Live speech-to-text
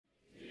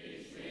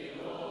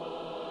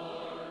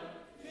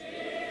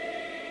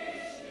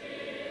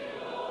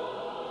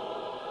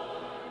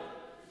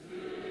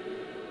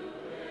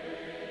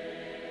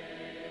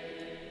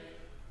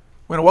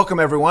I want to welcome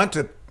everyone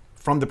to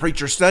From the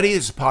Preacher Study.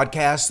 It's a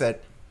podcast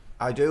that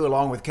I do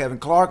along with Kevin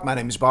Clark. My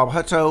name is Bob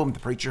Hutto. I'm the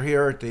preacher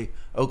here at the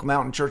Oak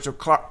Mountain Church of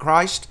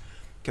Christ.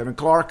 Kevin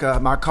Clark,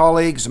 my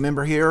colleague, is a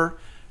member here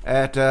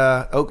at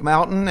Oak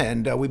Mountain,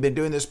 and we've been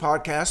doing this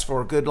podcast for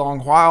a good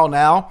long while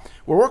now.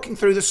 We're working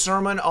through the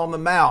Sermon on the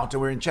Mount, and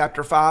we're in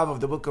chapter 5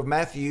 of the book of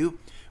Matthew.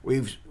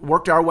 We've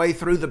worked our way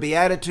through the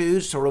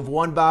Beatitudes sort of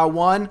one by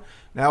one.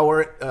 Now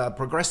we're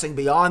progressing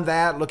beyond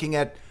that, looking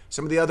at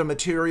some of the other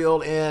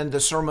material in the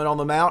Sermon on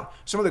the Mount,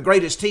 some of the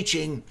greatest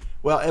teaching,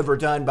 ever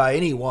done by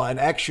anyone,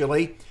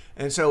 actually.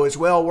 And so it's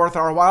well worth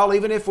our while,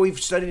 even if we've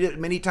studied it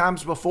many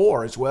times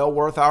before. It's well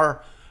worth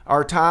our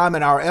time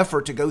and our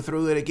effort to go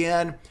through it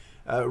again,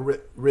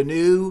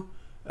 renew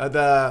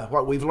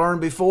what we've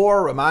learned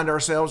before, remind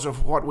ourselves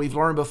of what we've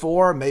learned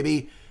before,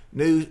 maybe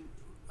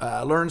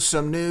learn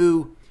some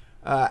new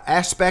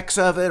aspects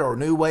of it or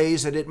new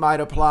ways that it might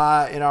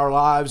apply in our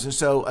lives. And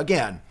so,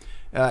 again,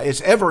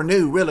 it's ever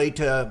new, really,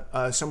 to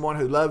someone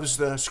who loves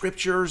the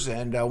Scriptures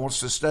and wants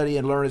to study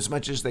and learn as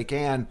much as they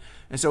can.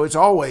 And so it's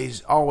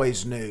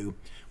always new.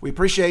 We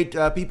appreciate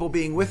people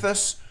being with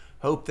us.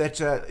 Hope that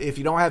if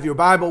you don't have your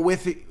Bible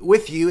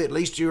with you, at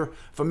least you're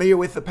familiar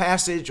with the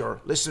passage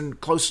or listen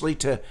closely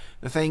to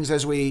the things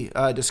as we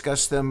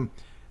discuss them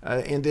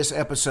in this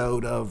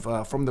episode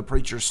of From the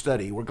Preacher's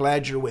Study. We're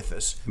glad you're with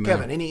us. Amen.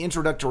 Kevin, any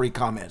introductory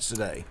comments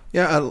today?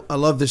 Yeah, I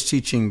love this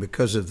teaching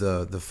because of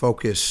the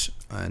focus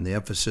and the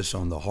emphasis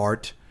on the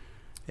heart.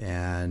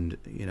 And,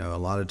 a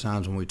lot of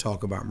times when we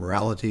talk about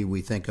morality,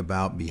 we think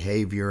about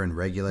behavior and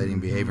regulating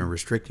behavior and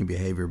restricting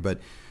behavior. But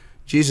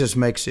Jesus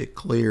makes it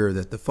clear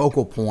that the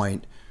focal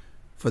point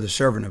for the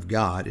servant of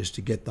God is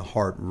to get the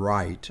heart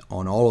right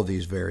on all of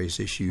these various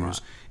issues.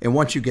 Right. And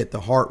once you get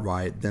the heart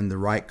right, then the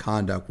right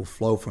conduct will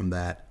flow from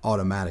that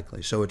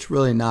automatically. So it's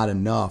really not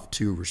enough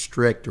to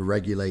restrict or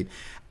regulate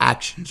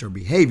actions or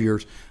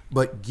behaviors,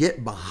 but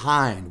get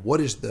behind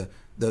what is the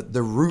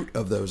root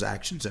of those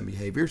actions and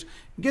behaviors.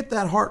 Get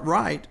that heart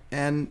right,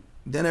 and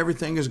then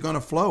everything is going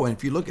to flow. And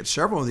if you look at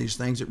several of these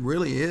things, it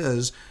really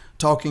is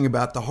talking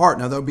about the heart.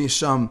 Now, there'll be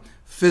some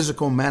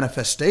physical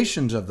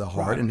manifestations of the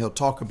heart, right, and he'll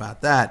talk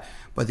about that.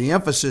 But the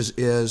emphasis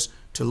is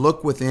to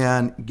look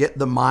within, get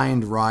the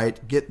mind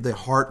right, get the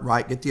heart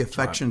right, get the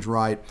affections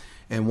right.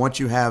 And once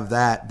you have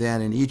that,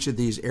 then in each of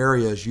these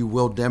areas, you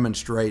will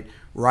demonstrate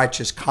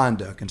righteous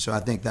conduct. And so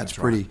I think that's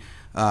pretty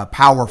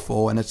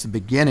powerful. And it's the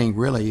beginning,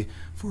 really,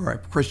 for a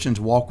Christian's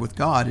walk with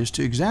God, is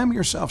to examine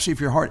yourself, see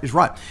if your heart is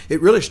right.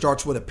 It really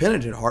starts with a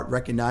penitent heart,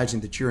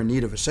 recognizing that you're in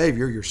need of a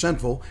Savior, you're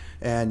sinful,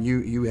 and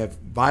you have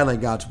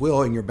violated God's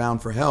will, and you're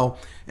bound for hell.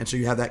 And so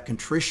you have that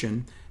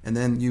contrition, and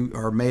then you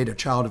are made a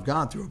child of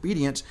God through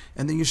obedience,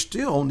 and then you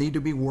still need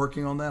to be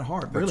working on that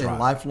heart. Really a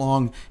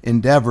lifelong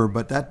endeavor,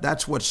 but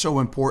that's what's so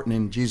important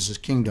in Jesus'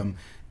 kingdom,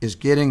 is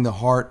getting the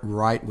heart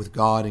right with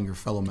God and your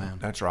fellow man.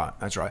 That's right.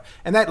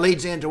 And that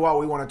leads into what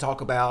we want to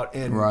talk about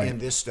in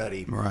this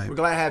study. Right. We're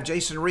glad to have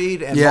Jason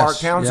Reed and Mark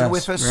Townsend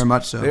with us. Very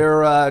much so.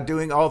 They're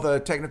doing all the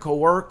technical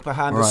work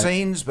behind the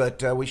scenes,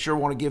 but we sure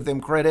want to give them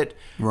credit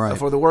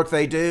for the work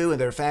they do and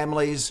their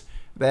families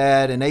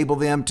that enable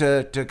them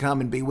to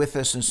come and be with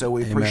us, and so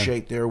we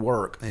appreciate their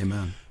work.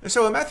 Amen. And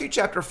so in Matthew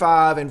chapter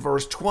 5 and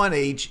verse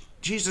 20,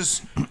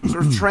 Jesus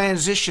sort of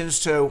transitions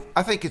to,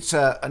 I think it's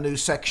a new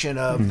section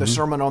of the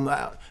Sermon on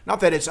the, not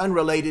that it's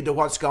unrelated to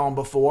what's gone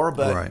before,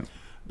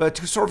 but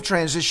sort of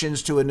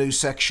transitions to a new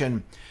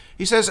section.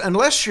 He says,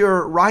 unless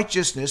your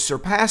righteousness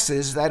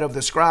surpasses that of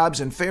the scribes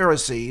and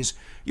Pharisees,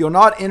 you'll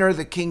not enter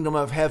the kingdom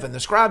of heaven. The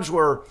scribes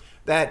were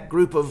that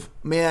group of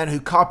men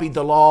who copied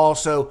the law,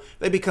 so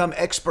they become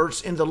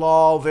experts in the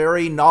law,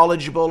 very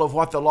knowledgeable of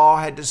what the law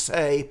had to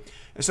say,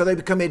 and so they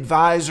become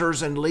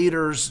advisors and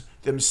leaders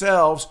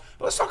themselves.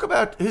 But let's talk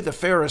about who the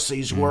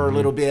Pharisees were a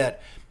little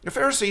bit. The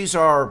Pharisees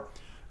are,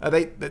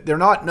 they're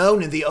not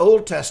known in the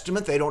Old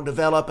Testament. They don't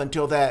develop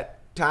until that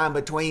time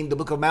between the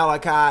book of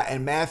Malachi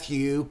and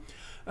Matthew.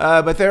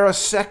 But they're a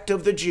sect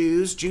of the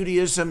Jews.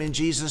 Judaism in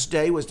Jesus'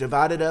 day was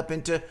divided up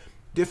into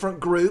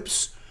different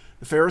groups.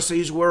 The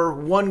Pharisees were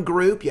one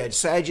group. You had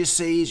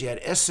Sadducees, you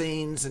had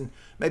Essenes, and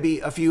maybe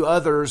a few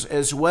others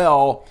as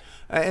well.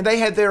 And they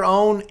had their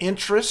own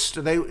interests.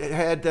 They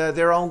had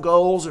their own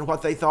goals and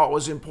what they thought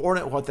was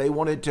important, what they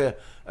wanted to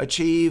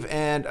achieve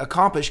and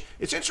accomplish.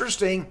 It's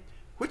interesting,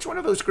 which one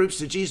of those groups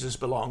did Jesus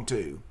belong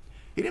to?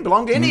 He didn't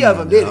belong to any of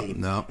them, did he?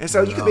 No. And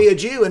so you could be a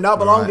Jew and not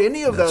belong to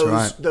any of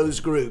those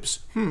groups.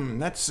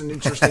 That's an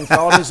interesting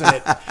thought, isn't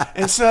it?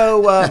 And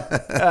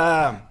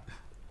so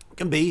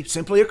can be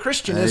simply a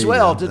Christian as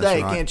well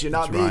today, can't you?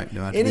 Not be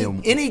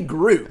any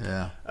group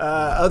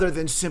other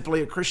than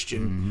simply a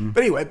Christian.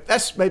 But anyway,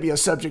 that's maybe a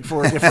subject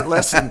for a different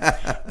lesson.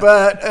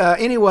 But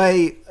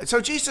anyway,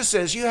 so Jesus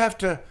says you have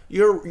to,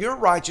 your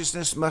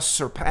righteousness must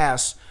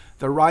surpass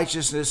the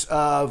righteousness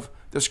of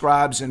the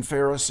scribes and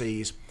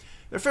Pharisees.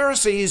 The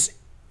Pharisees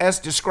as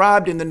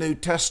described in the New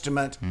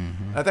Testament,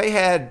 they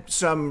had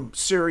some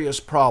serious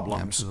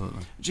problems.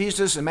 Absolutely.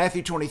 Jesus in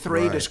Matthew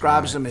 23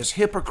 describes them as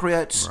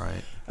hypocrites.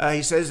 Right.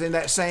 He says in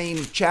that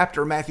same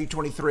chapter, Matthew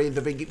 23,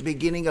 the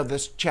beginning of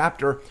this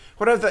chapter,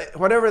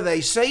 whatever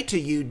they say to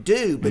you,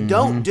 do, but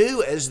don't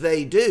do as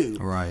they do.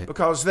 Right.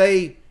 Because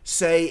they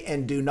say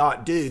and do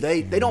not do.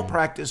 They don't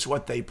practice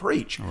what they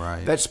preach.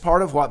 Right. That's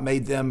part of what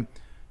made them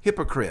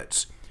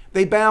hypocrites.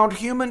 They bound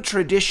human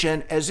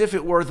tradition as if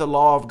it were the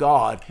law of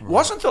God. It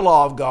wasn't the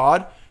law of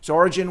God. Its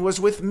origin was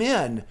with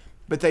men,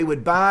 but they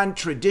would bind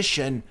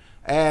tradition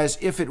as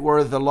if it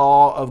were the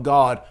law of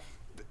God.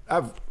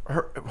 I've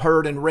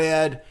heard and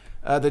read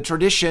the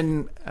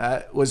tradition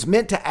was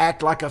meant to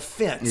act like a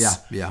fence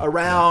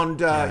around,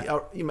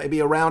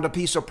 maybe around a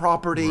piece of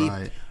property,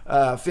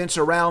 fence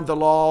around the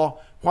law.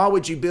 Why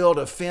would you build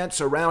a fence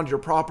around your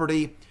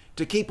property?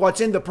 To keep what's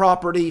in the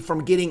property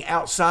from getting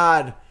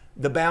outside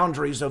the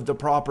boundaries of the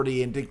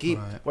property, and to keep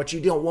what you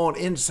don't want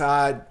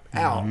inside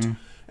out.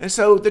 And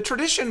so the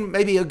tradition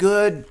may be a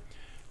good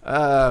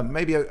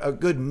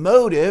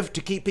motive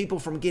to keep people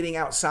from getting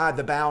outside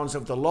the bounds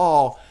of the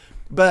law,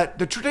 but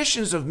the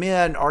traditions of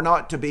men are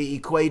not to be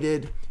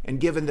equated and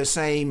given the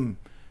same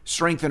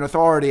strength and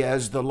authority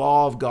as the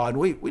law of God.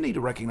 We need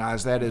to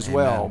recognize that as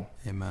well.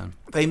 Amen.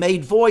 They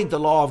made void the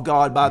law of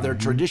God by their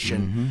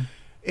tradition.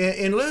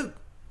 In Luke,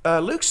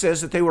 Luke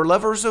says that they were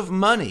lovers of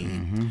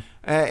money.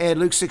 And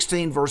Luke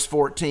 16, verse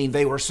 14,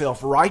 they were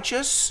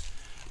self-righteous.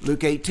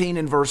 Luke 18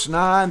 and verse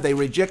 9, they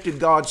rejected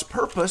God's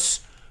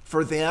purpose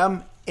for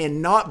them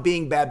in not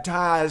being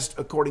baptized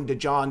according to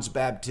John's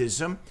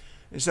baptism.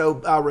 And so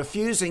by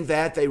refusing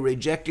that, they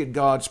rejected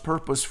God's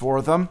purpose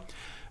for them.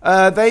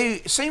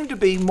 They seem to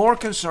be more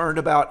concerned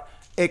about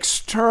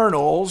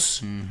externals,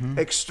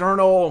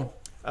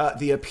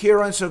 the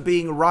appearance of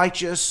being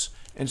righteous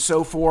and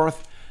so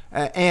forth,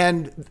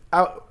 and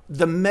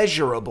the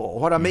measurable.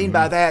 What I mean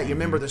by that, you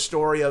remember the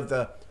story of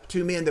the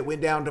two men that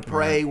went down to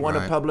pray, one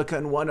a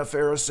publican, one a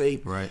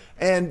Pharisee.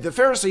 And the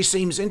Pharisee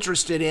seems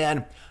interested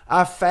in,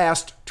 I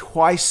fast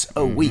twice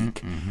a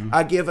week.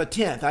 I give a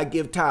tenth, I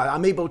give tithe.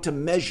 I'm able to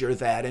measure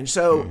that. And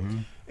so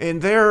in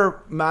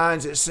their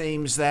minds, it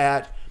seems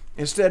that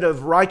instead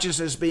of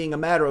righteousness being a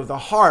matter of the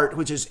heart,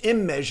 which is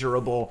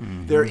immeasurable,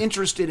 they're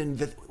interested in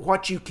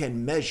what you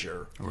can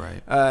measure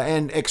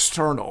and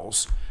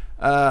externals.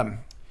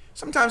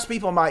 Sometimes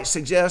people might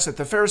suggest that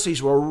the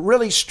Pharisees were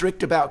really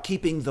strict about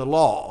keeping the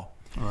law.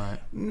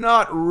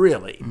 Not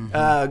really.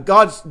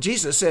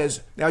 Jesus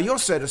says, now you'll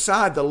set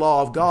aside the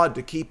law of God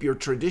to keep your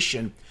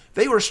tradition.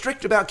 They were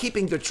strict about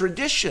keeping the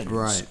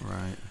traditions.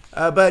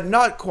 But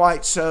not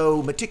quite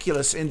so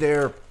meticulous in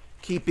their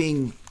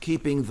keeping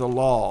the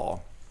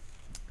law.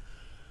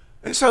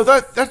 And so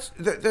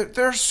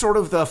they're sort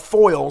of the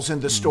foils in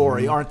the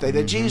story, aren't they?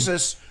 That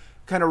Jesus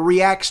kind of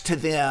reacts to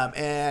them,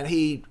 and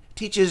he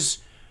teaches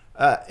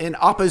in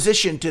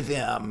opposition to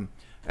them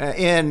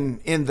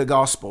in the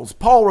Gospels.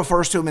 Paul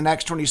refers to them in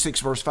Acts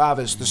 26, verse 5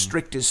 as the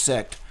strictest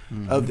sect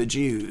of the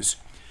Jews.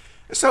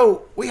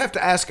 So we have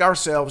to ask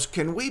ourselves,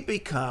 can we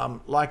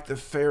become like the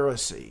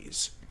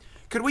Pharisees?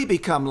 Could we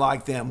become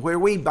like them, where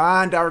we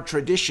bind our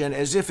tradition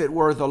as if it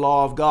were the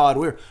law of God?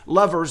 We're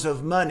lovers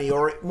of money,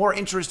 or more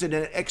interested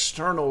in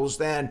externals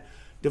than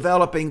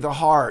developing the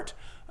heart,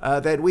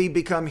 that we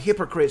become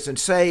hypocrites and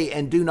say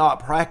and do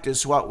not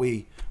practice what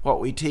we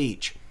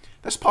teach.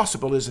 That's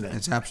possible, isn't it?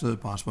 It's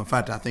absolutely possible. In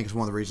fact, I think it's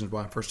one of the reasons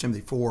why in 1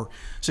 Timothy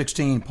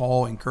 4:16,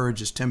 Paul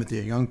encourages Timothy,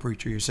 a young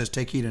preacher. He says,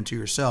 take heed unto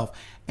yourself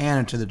and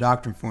unto the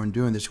doctrine, for in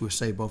doing this you will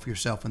save both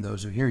yourself and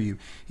those who hear you.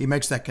 He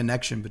makes that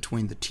connection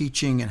between the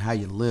teaching and how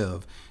you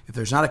live. If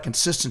there's not a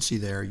consistency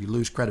there, you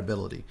lose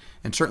credibility.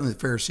 And certainly the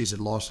Pharisees had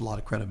lost a lot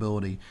of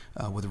credibility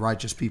with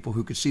righteous people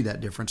who could see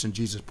that difference, and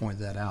Jesus pointed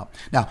that out.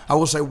 Now, I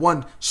will say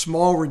one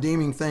small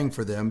redeeming thing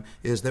for them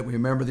is that we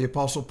remember the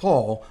Apostle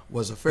Paul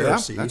was a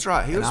Pharisee. Yeah, that's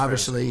right. He was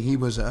obviously he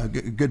was a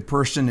good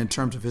person in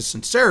terms of his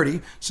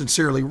sincerity,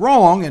 sincerely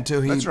wrong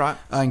until he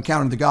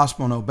encountered the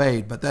gospel and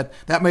obeyed. But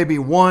that may be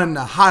one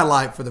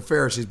highlight for the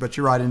Pharisees, but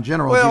you're right, in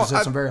general, Jesus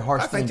had some very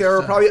harsh things. I think there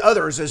are probably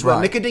others as well.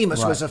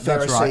 Nicodemus was a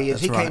Pharisee.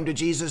 That's he came to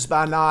Jesus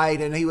by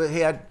night, and he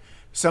had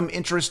some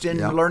interest in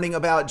learning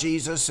about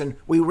Jesus, and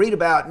we read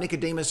about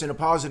Nicodemus in a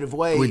positive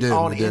way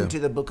into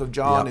the book of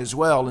John as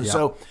well.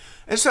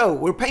 And so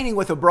we're painting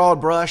with a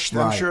broad brush.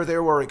 I'm sure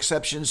there were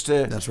exceptions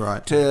to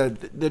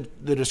the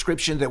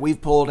description that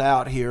we've pulled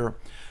out here.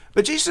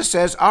 But Jesus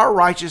says our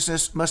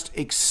righteousness must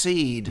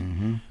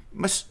exceed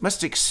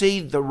must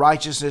exceed the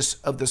righteousness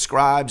of the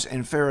scribes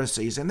and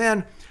Pharisees. And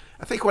then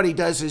I think what he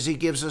does is he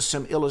gives us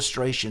some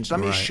illustrations. Let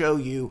me show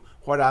you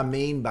what I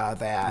mean by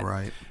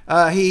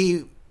that.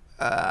 He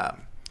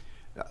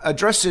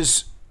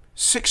addresses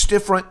 6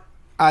 different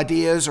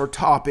ideas or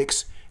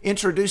topics,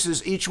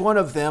 introduces each one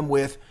of them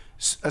with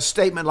a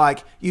statement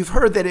like, you've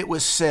heard that it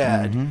was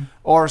said,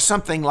 or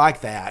something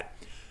like that.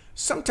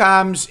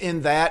 Sometimes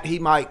in that he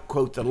might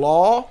quote the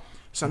law.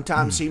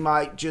 Sometimes he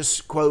might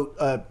just quote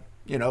a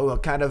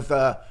kind of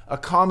a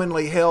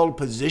commonly held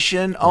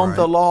position on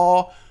the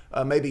law.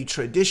 maybe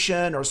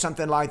tradition or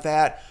something like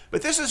that.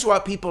 But this is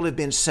what people have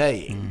been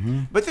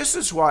saying. But this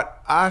is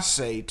what I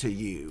say to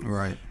you.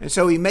 Right. And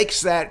so he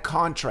makes that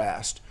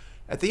contrast.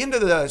 At the end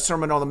of the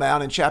Sermon on the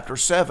Mount in chapter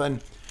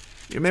 7,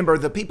 you remember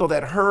the people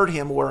that heard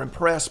him were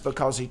impressed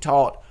because he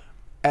taught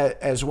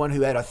as one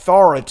who had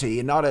authority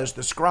and not as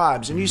the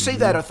scribes. And you see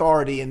that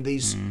authority in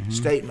these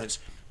statements.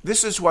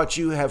 This is what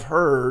you have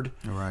heard.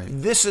 Right.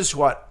 This is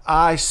what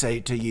I say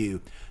to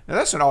you. Now,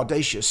 that's an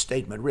audacious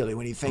statement, really,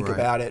 when you think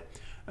about it.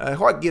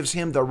 What gives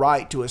him the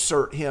right to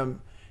assert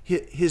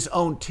his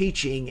own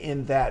teaching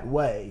in that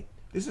way?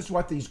 This is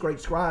what these great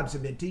scribes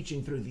have been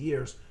teaching through the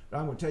years. But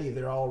I'm going to tell you,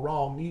 they're all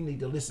wrong. You need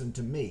to listen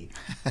to me.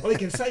 Well, he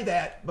can say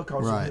that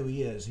because of who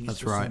he is. He's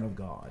the Son of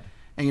God.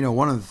 And,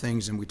 one of the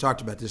things, and we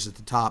talked about this at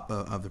the top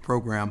of the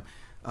program,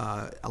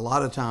 a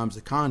lot of times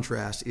the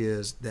contrast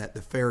is that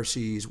the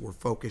Pharisees were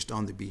focused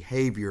on the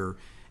behavior,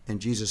 and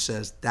Jesus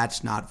says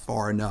that's not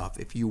far enough.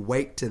 If you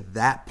wait to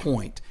that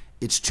point,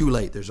 it's too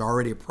late. There's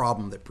already a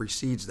problem that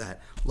precedes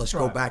that. Let's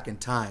go back in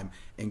time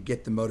and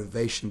get the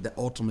motivation that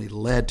ultimately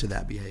led to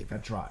that behavior.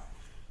 That's right.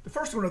 The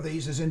first one of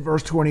these is in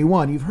verse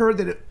 21. You've heard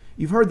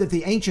that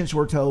the ancients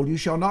were told, "You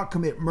shall not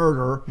commit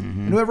murder,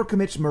 and whoever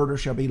commits murder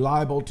shall be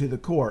liable to the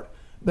court.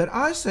 But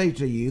I say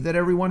to you that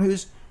everyone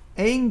who's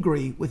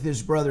angry with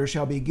his brother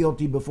shall be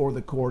guilty before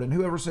the court. And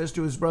whoever says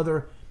to his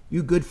brother,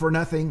 'You good for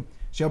nothing,'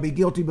 shall be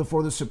guilty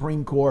before the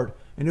Supreme Court.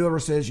 And whoever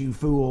says, 'You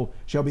fool,'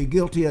 shall be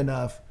guilty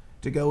enough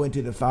to go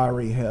into the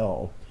fiery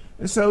hell."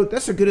 And so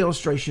that's a good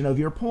illustration of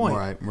your point.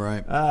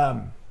 Right.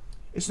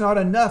 It's not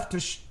enough to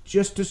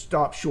just to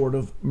stop short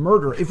of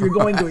murder. If you're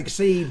going to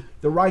exceed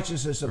the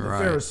righteousness of the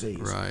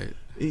Pharisees,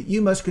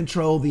 you must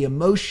control the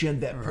emotion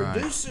that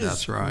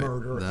produces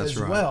murder as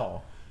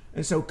well.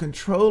 And so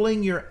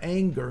controlling your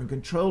anger and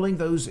controlling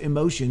those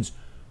emotions,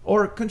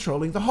 or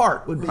controlling the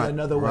heart would be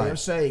another way of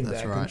saying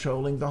that,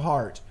 controlling the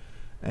heart.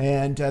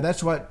 And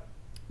that's what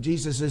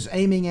Jesus is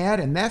aiming at,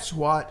 and that's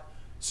what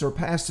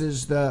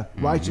surpasses the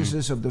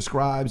righteousness of the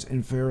scribes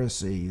and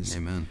Pharisees.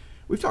 Amen.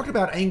 We've talked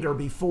about anger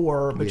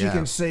before, but you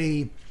can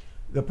see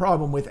the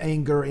problem with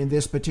anger in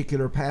this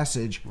particular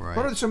passage.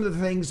 What are some of the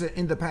things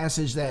in the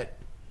passage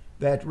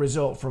that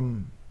result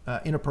from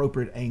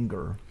inappropriate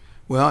anger?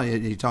 Well,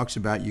 he talks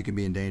about you could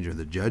be in danger of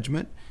the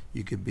judgment,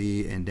 you could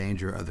be in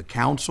danger of the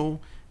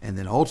council, and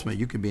then ultimately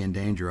you could be in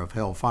danger of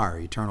hellfire,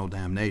 eternal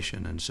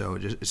damnation. And so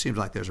it seems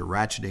like there's a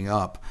ratcheting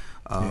up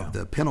of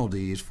the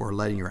penalties for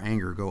letting your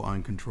anger go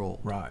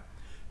uncontrolled. Right.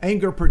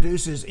 Anger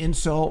produces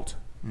insult.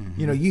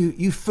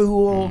 You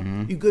fool,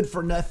 you good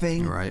for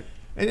nothing. Right.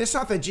 And it's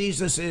not that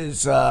Jesus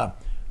is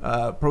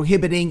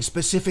prohibiting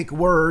specific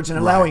words and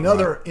allowing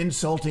other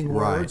insulting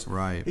words.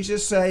 Right. He's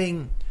just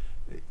saying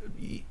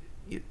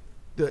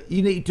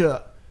you need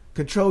to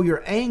control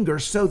your anger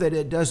so that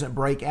it doesn't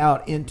break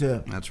out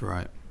into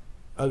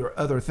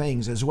other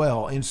things as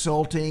well,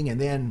 insulting and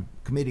then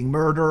committing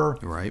murder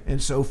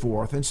and so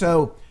forth. And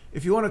so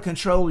if you want to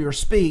control your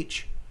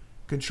speech,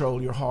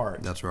 control your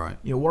heart. That's right.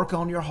 Work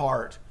on your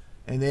heart.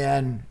 And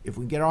then if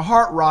we get our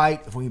heart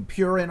right, if we're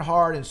pure in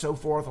heart and so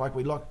forth, like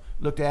we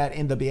looked at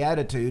in the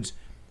Beatitudes,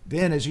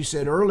 then, as you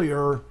said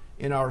earlier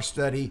in our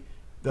study,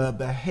 the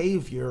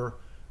behavior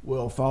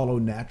will follow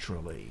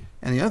naturally.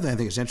 And the other thing I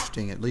think is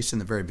interesting, at least in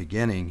the very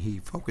beginning, he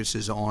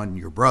focuses on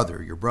your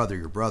brother.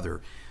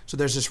 So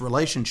there's this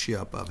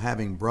relationship of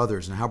having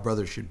brothers and how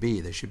brothers should be.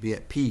 They should be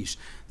at peace.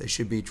 They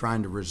should be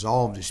trying to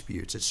resolve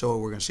disputes. We're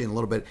going to see in a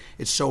little bit,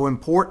 it's so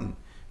important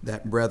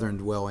that brethren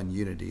dwell in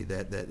unity,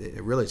 that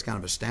it really is kind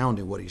of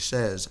astounding what he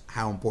says,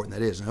 how important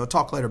that is. And he'll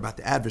talk later about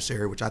the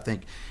adversary, which I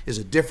think is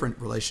a different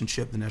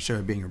relationship than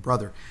necessarily being your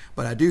brother.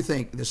 But I do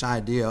think this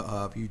idea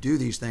of you do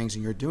these things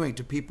and you're doing it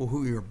to people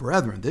who are your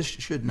brethren, this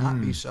should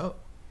not be so.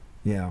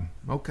 Yeah.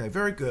 Okay,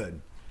 very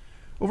good.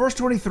 Well, verse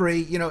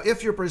 23,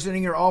 if you're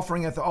presenting your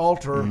offering at the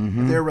altar,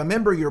 and there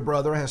remember your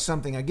brother has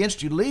something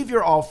against you, leave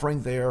your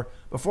offering there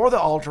before the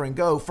altar and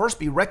go. First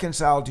be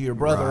reconciled to your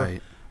brother,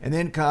 and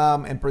then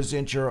come and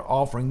present your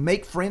offering.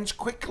 Make friends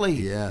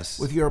quickly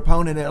with your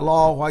opponent at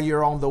law while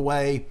you're on the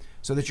way,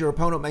 so that your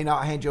opponent may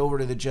not hand you over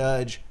to the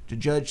judge, to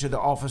the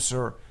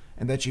officer,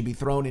 and that you be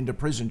thrown into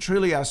prison.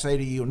 Truly I say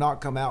to you, you'll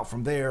not come out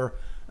from there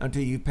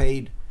until you've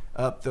paid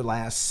up the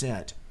last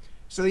cent.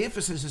 So the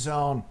emphasis is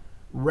on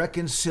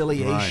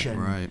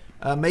reconciliation,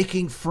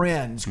 making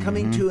friends,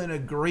 coming to an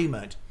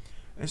agreement.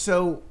 And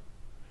so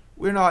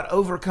we're not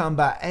overcome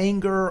by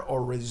anger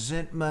or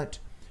resentment,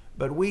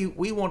 but we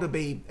want to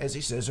be, as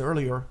he says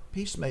earlier,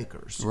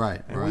 peacemakers.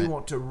 And we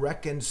want to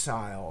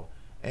reconcile.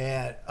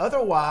 And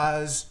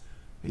otherwise,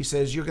 he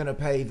says, you're going to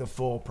pay the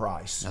full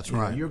price. That's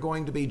right. You're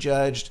going to be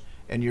judged,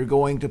 and you're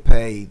going to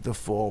pay the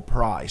full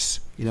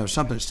price.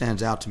 Something that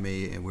stands out to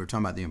me, and we were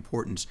talking about the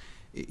importance,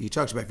 he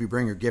talks about if you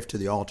bring your gift to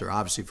the altar,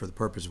 obviously for the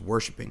purpose of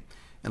worshiping.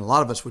 And a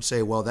lot of us would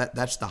say, well,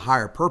 that's the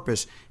higher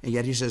purpose. And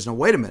yet he says, no,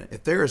 wait a minute.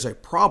 If there is a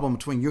problem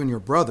between you and your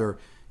brother,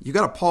 you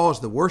got to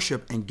pause the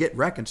worship and get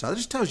reconciled. It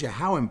just tells you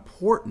how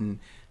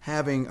important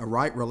having a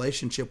right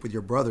relationship with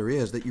your brother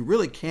is that you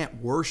really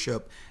can't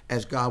worship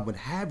as God would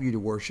have you to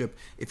worship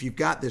if you've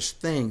got this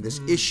thing,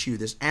 this issue,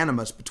 this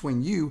animus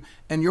between you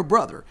and your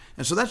brother.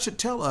 And so that should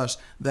tell us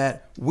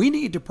that we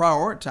need to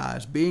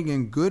prioritize being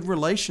in good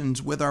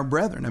relations with our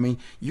brethren. I mean,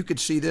 you could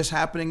see this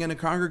happening in a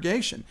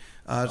congregation.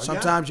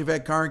 Sometimes you've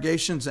had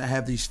congregations that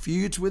have these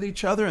feuds with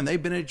each other, and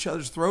they've been at each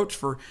other's throats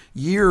for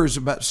years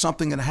about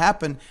something that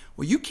happened.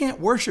 Well, you can't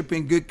worship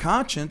in good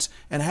conscience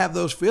and have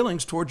those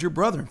feelings towards your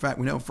brother. In fact,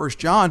 we know in 1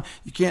 John,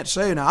 you can't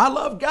say, now, I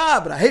love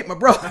God, but I hate my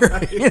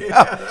brother.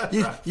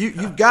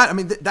 You've got, I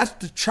mean, that's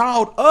the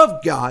child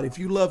of God. If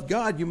you love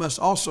God, you must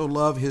also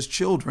love his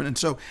children. And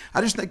so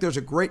I just think there's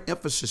a great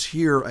emphasis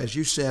here, as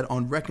you said,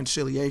 on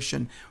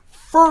reconciliation.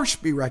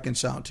 First be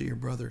reconciled to your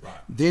brother. Right.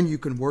 Then you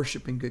can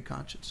worship in good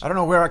conscience. I don't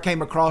know where I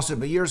came across it,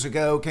 but years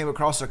ago, came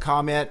across a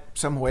comment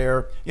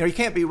somewhere. You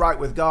can't be right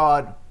with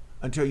God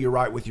until you're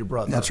right with your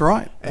brother. That's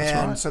right.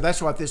 So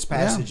that's what this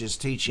passage is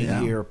teaching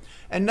here.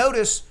 And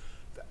notice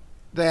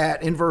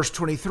that in verse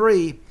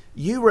 23,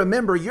 you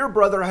remember your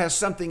brother has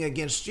something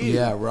against you.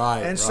 Yeah,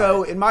 right. And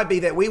so it might be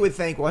that we would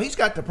think, well, he's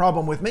got the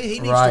problem with me. He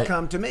needs to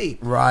come to me.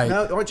 Right.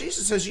 No, or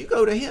Jesus says, you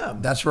go to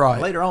him. That's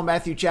right. Later on,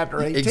 Matthew chapter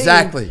 18.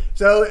 Exactly.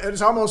 So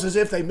it's almost as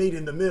if they meet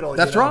in the middle.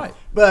 That's right.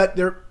 But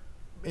they're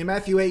in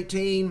Matthew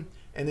 18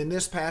 and in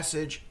this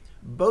passage,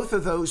 both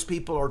of those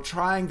people are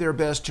trying their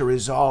best to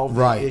resolve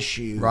the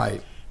issue.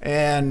 Right.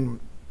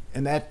 And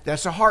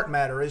that's a heart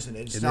matter, isn't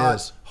it? It's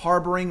not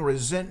harboring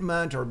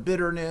resentment or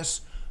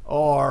bitterness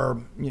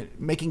or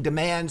making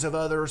demands of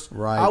others.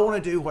 Right. I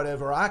want to do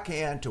whatever I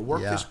can to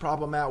work this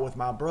problem out with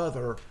my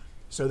brother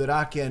so that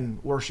I can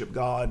worship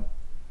God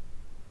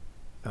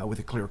with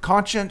a clear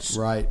conscience,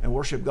 and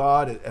worship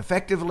God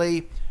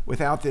effectively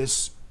without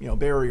this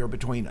barrier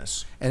between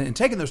us. And in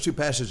taking those two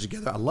passages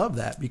together, I love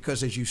that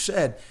because, as you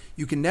said,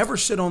 you can never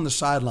sit on the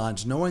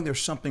sidelines knowing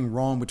there's something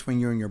wrong between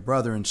you and your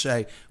brother and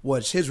say, well,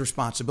 it's his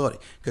responsibility.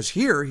 Because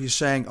here he's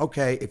saying,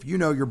 okay, if you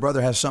know your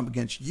brother has something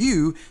against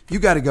you, you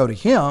got to go to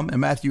him. In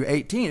Matthew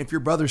 18, if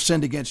your brother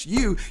sinned against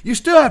you, you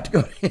still have to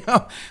go to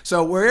him.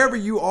 So wherever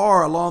you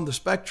are along the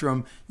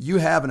spectrum, you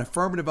have an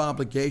affirmative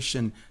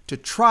obligation to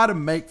try to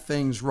make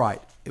things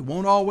right. It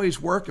won't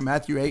always work. In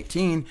Matthew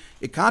 18,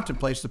 it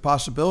contemplates the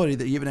possibility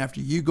that even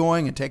after you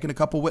going and taking a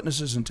couple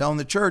witnesses and telling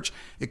the church,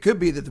 it could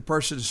be that the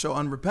person is so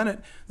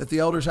unrepentant that the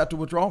elders have to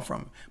withdraw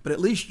from him. But at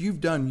least you've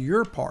done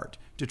your part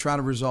to try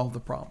to resolve the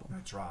problem.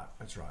 That's right.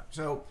 That's right.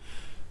 So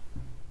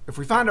if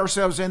we find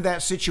ourselves in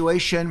that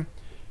situation,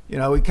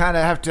 we kind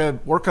of have to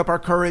work up our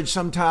courage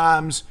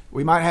sometimes.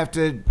 We might have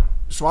to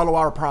swallow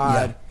our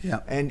pride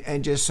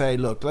and just say,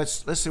 look,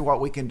 let's see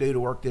what we can do to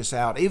work this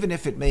out, even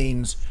if it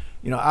means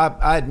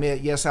I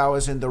admit, yes, I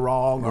was in the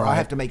wrong, or I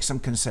have to make some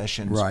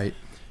concessions. Right.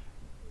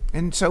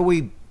 And so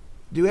we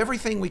do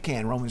everything we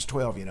can, Romans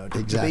 12,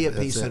 to be at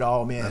peace at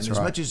all men. As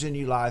much as in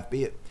you life,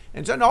 be it.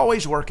 And it doesn't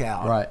always work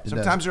out. Right.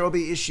 Sometimes there will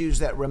be issues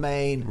that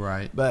remain.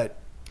 Right. But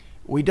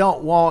we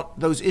don't want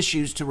those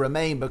issues to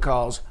remain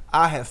because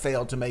I have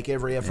failed to make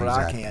every effort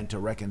I can to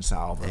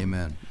reconcile them.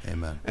 Amen.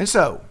 Amen. And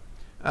so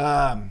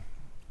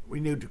we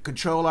need to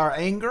control our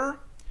anger.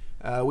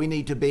 We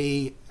need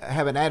to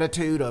have an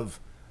attitude of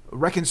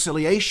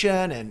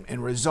reconciliation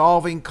and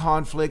resolving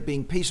conflict,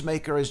 being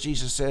peacemaker, as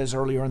Jesus says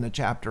earlier in the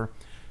chapter.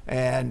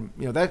 And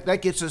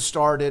that gets us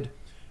started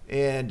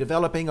in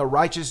developing a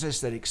righteousness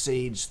that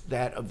exceeds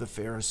that of the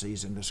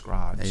Pharisees and the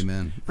scribes.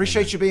 Amen.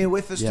 Appreciate you being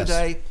with us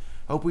today.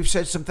 Hope we've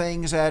said some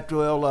things that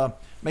will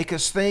make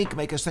us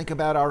think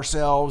about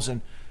ourselves,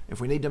 and if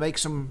we need to make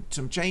some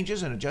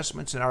changes and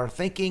adjustments in our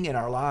thinking and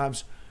our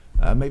lives,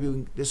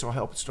 maybe this will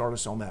help start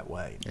us on that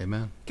way.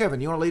 Amen.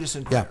 Kevin, you want to lead us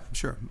in prayer? Yeah,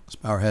 sure. Let's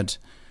bow our heads.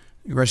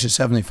 Gracious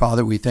Heavenly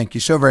Father, we thank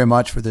you so very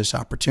much for this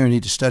opportunity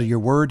to study your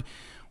word.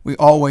 We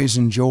always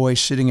enjoy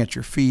sitting at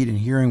your feet and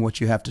hearing what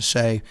you have to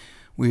say.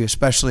 We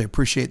especially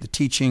appreciate the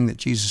teaching that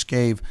Jesus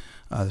gave,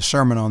 the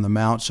Sermon on the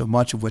Mount, so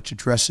much of which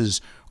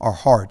addresses our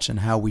hearts and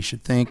how we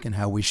should think and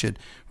how we should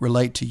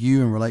relate to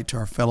you and relate to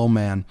our fellow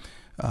man.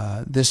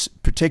 This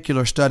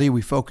particular study,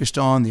 we focused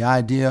on the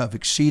idea of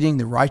exceeding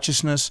the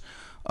righteousness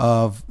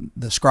of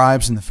the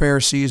scribes and the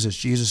Pharisees as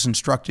Jesus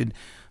instructed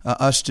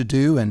us to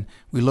do, and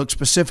we look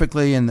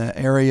specifically in the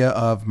area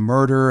of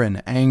murder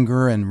and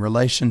anger and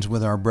relations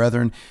with our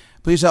brethren.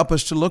 Please help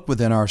us to look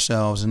within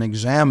ourselves and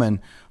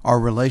examine our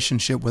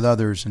relationship with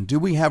others. And do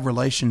we have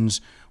relations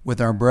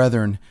with our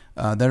brethren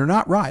that are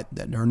not right,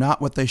 that are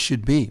not what they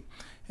should be?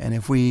 And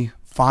if we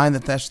find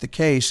that that's the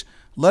case,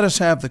 let us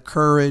have the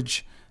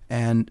courage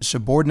and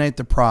subordinate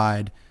the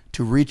pride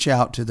to reach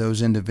out to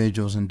those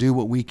individuals and do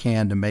what we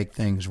can to make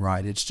things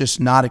right. It's just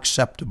not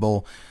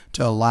acceptable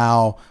to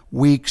allow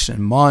weeks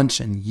and months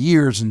and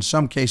years, in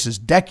some cases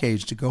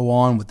decades, to go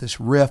on with this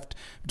rift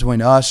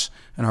between us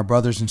and our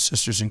brothers and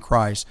sisters in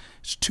Christ.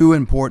 It's too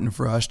important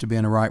for us to be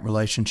in a right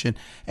relationship.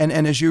 And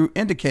as you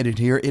indicated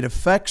here, it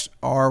affects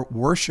our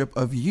worship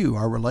of you,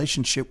 our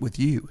relationship with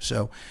you.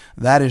 So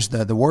that is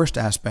the worst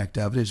aspect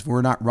of it, is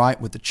we're not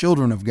right with the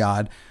children of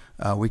God.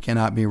 We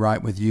cannot be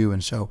right with you.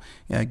 And so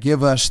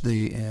give us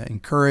the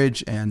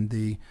encourage and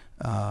the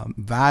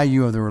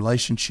value of the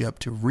relationship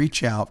to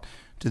reach out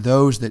to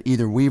those that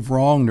either we've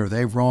wronged or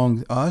they've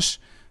wronged us.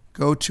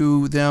 Go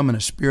to them in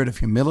a spirit of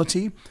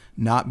humility,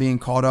 not being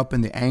caught up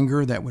in the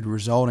anger that would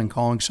result in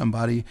calling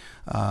somebody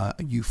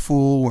you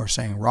fool or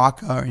saying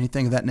raka or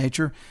anything of that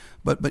nature,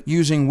 but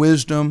using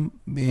wisdom,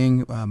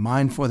 being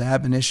mindful of the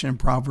admonition in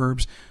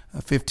Proverbs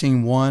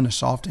 15:1, a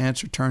soft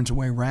answer turns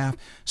away wrath.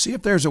 See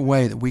if there's a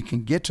way that we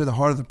can get to the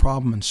heart of the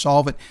problem and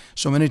solve it.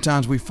 So many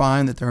times we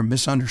find that there are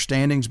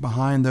misunderstandings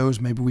behind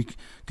those. Maybe we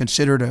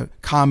considered a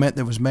comment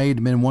that was made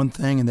to mean one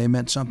thing and they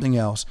meant something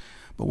else.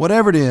 But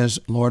whatever it is,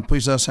 Lord,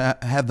 please let us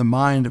have the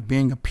mind of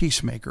being a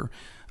peacemaker,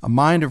 a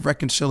mind of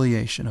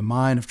reconciliation, a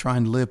mind of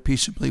trying to live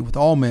peaceably with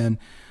all men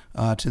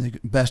to the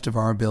best of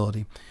our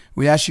ability.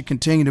 We ask you to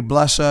continue to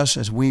bless us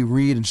as we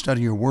read and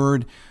study your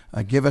word.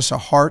 Give us a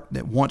heart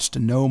that wants to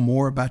know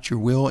more about your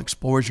will,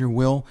 explores your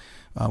will.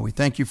 We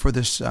thank you for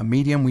this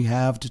medium we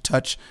have to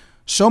touch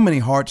so many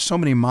hearts, so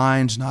many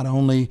minds, not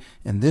only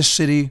in this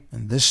city,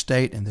 in this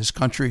state, in this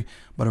country,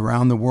 but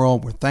around the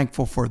world. We're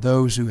thankful for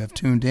those who have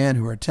tuned in,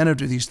 who are attentive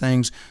to these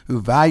things,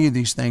 who value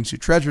these things, who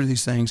treasure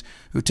these things,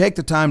 who take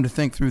the time to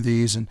think through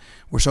these. And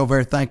we're so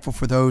very thankful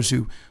for those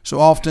who so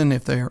often,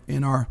 if they're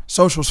in our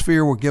social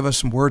sphere, will give us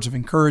some words of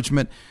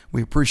encouragement.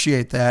 We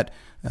appreciate that.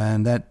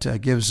 And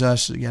that gives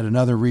us yet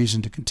another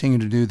reason to continue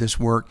to do this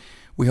work.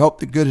 We hope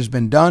that good has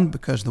been done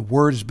because the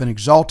word has been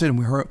exalted, and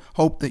we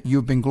hope that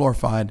you've been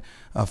glorified,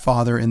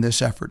 Father, in this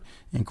effort.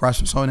 In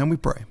Christ's holy name we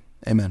pray.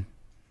 Amen.